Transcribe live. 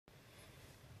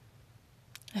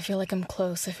I feel like I'm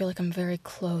close. I feel like I'm very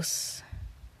close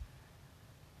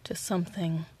to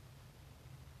something.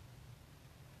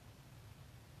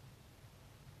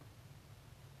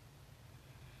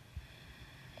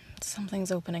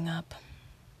 Something's opening up.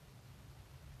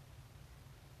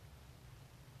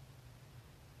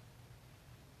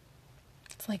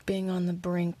 It's like being on the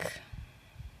brink.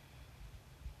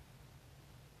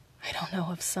 I don't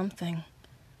know, of something.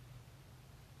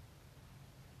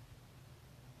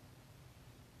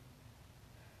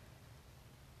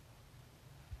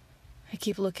 I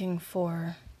keep looking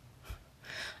for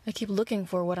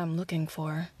what I'm looking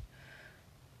for,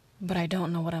 but I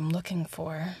don't know what I'm looking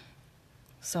for.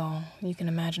 So you can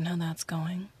imagine how that's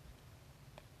going.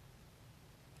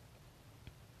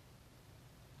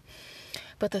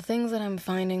 But the things that I'm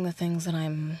finding, the things that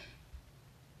I'm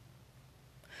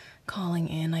calling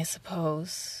in, I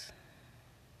suppose,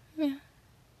 yeah,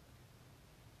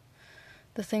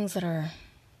 the things that are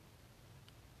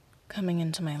coming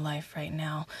into my life right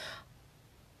now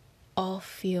all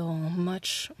feel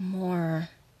much more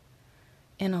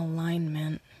in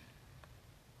alignment.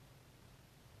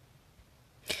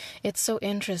 It's so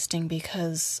interesting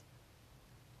because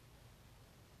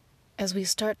as we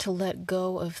start to let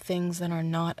go of things that are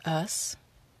not us,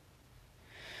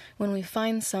 when we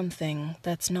find something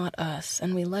that's not us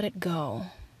and we let it go,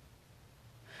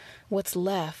 what's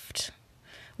left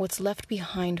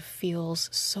behind feels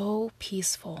so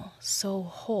peaceful, so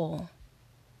whole.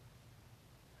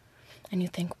 And you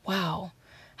think, wow,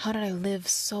 how did I live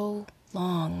so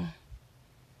long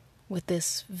with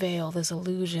this veil, this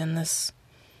illusion, this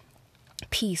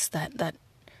peace that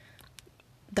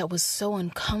was so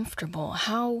uncomfortable?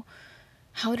 How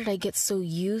did I get so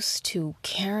used to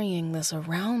carrying this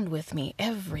around with me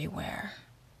everywhere,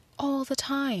 all the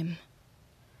time?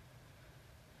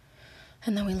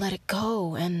 And then we let it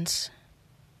go, and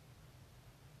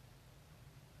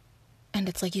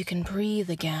it's like you can breathe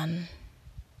again.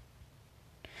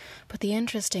 But the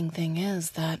interesting thing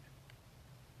is that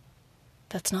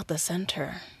that's not the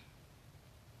center.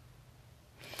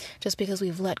 Just because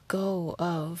we've let go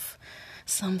of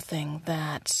something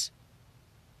that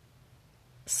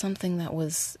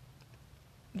was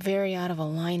very out of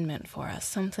alignment for us,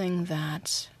 something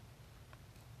that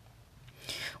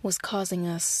was causing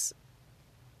us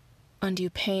undue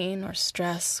pain or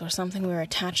stress, or something we were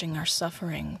attaching our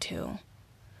suffering to,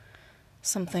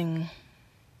 something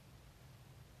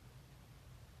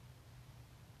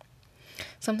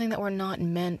that we're not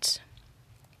meant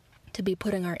to be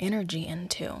putting our energy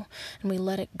into, and we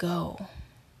let it go.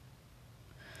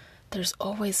 There's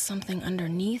always something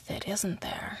underneath it, isn't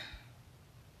there?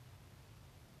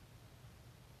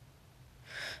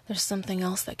 There's something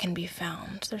else that can be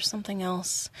found. There's something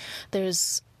else.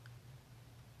 There's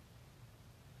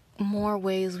more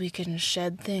ways we can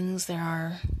shed things. There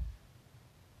are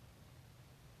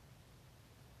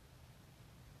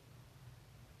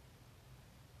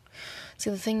See,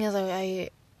 the thing is,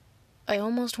 I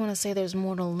almost want to say there's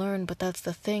more to learn, but that's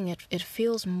the thing. It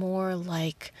feels more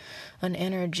like an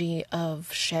energy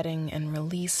of shedding and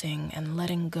releasing and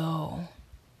letting go,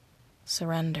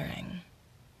 surrendering.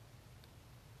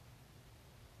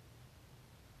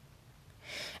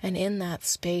 And in that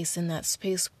space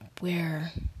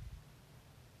where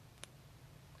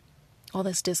all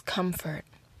this discomfort,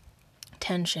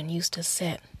 tension used to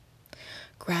sit,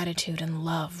 gratitude and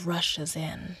love rushes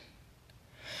in.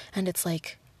 And it's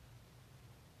like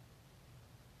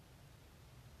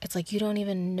you don't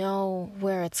even know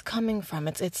where it's coming from.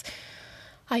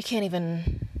 I can't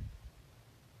even,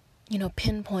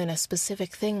 pinpoint a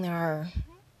specific thing. There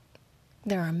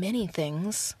are many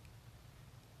things.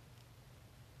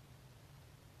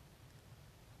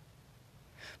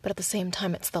 But at the same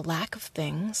time, it's the lack of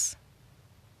things.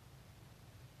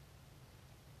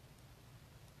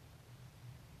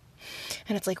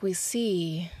 And it's like we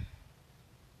see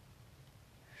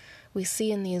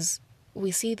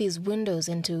these windows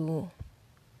into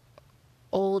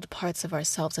old parts of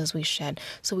ourselves as we shed.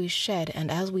 So we shed, and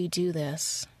as we do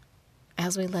this,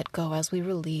 as we let go, as we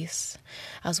release,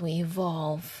 as we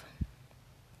evolve,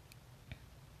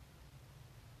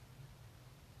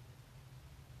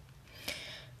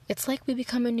 it's like we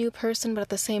become a new person, but at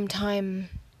the same time,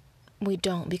 we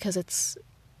don't, because it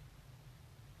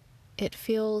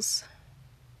feels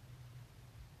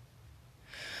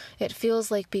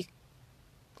like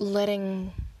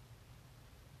letting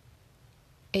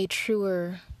a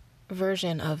truer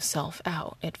version of self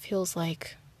out. It feels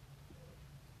like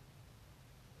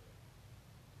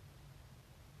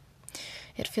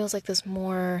this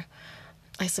more,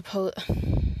 I suppose,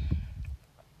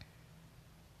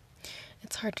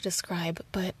 it's hard to describe,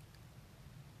 but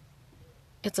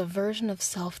it's a version of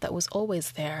self that was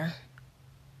always there.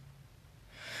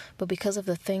 But because of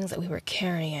the things that we were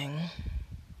carrying,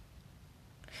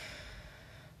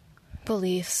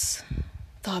 beliefs,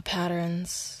 thought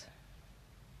patterns,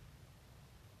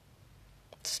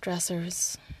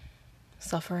 stressors,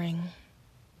 suffering,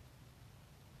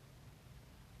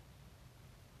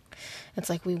 it's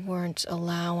like we weren't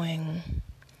allowing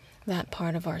that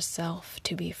part of ourself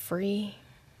to be free.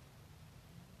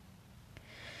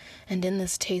 And in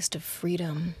this taste of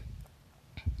freedom,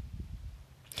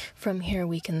 from here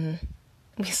we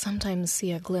sometimes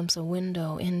see a glimpse, a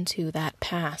window into that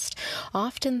past,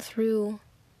 often through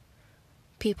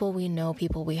people we know,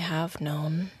 people we have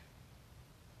known.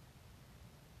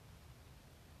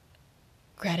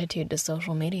 Gratitude to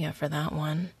social media for that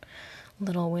one.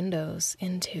 Little windows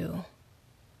into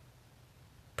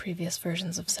previous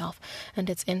versions of self. And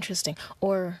it's interesting.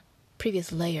 Or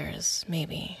previous layers,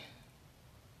 maybe,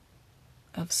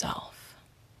 of self.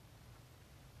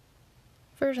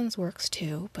 Versions works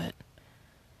too, but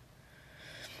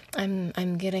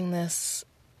I'm getting this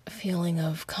feeling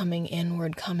of coming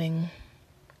inward, coming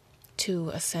to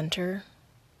a center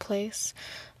place,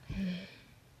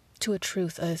 to a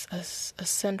truth, a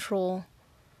central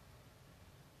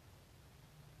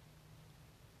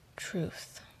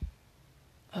truth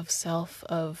of self,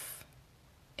 of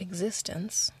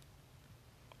existence.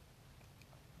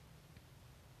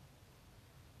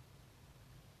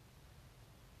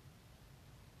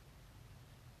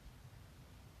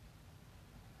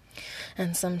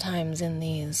 And sometimes in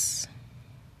these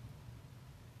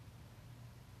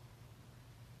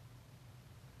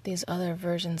other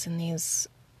versions, in these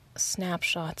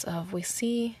snapshots of, we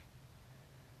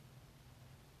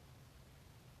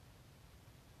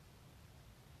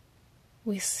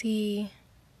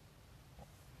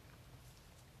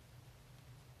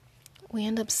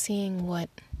end up seeing what,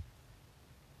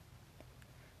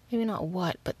 maybe not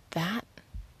what, but that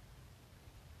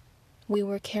we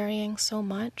were carrying so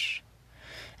much,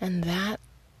 and that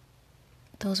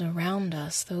those around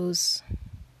us, those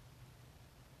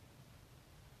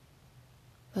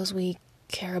we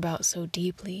care about so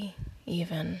deeply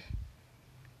even,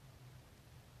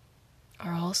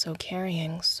 are also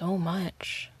carrying so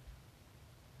much.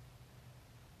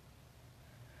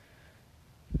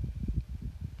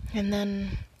 And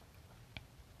then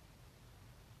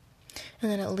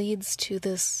it leads to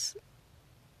this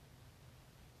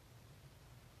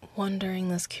wondering,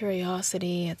 this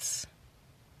curiosity. It's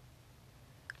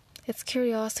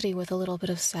curiosity with a little bit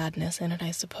of sadness in it,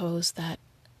 I suppose, that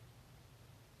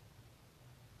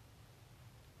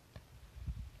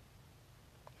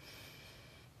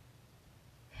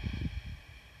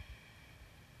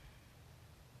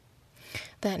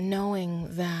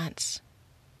knowing that,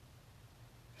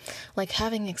 like,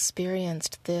 having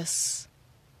experienced those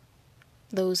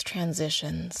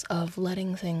transitions of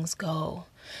letting things go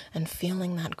and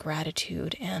feeling that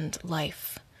gratitude and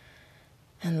life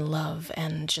and love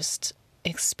and just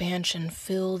expansion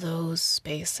fill those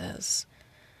spaces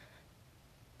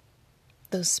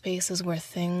where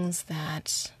things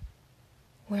that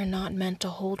we're not meant to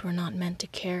hold, we're not meant to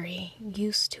carry,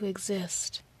 used to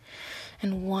exist.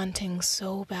 And wanting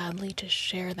so badly to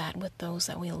share that with those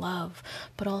that we love,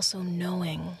 but also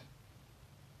knowing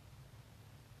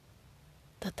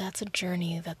that that's a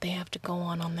journey that they have to go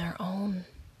on their own.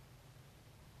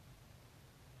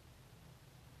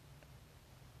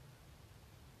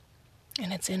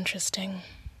 And it's interesting.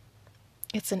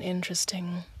 It's an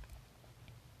interesting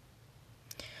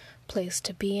place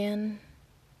to be in.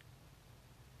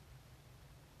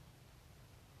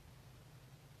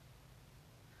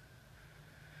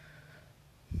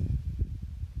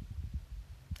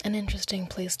 An interesting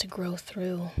place to grow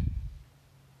through.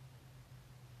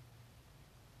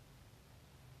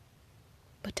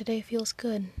 But today feels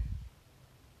good.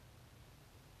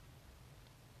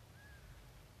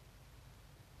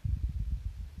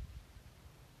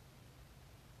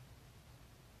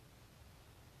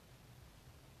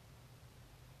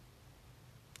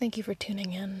 Thank you for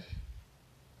tuning in.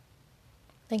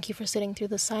 Thank you for sitting through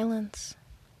the silence.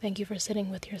 Thank you for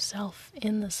sitting with yourself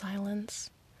in the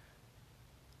silence.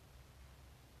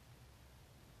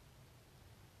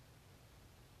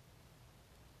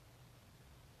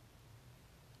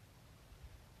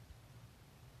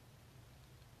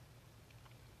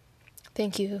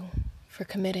 Thank you for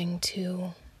committing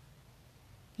to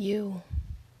you.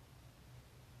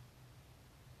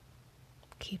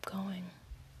 Keep going.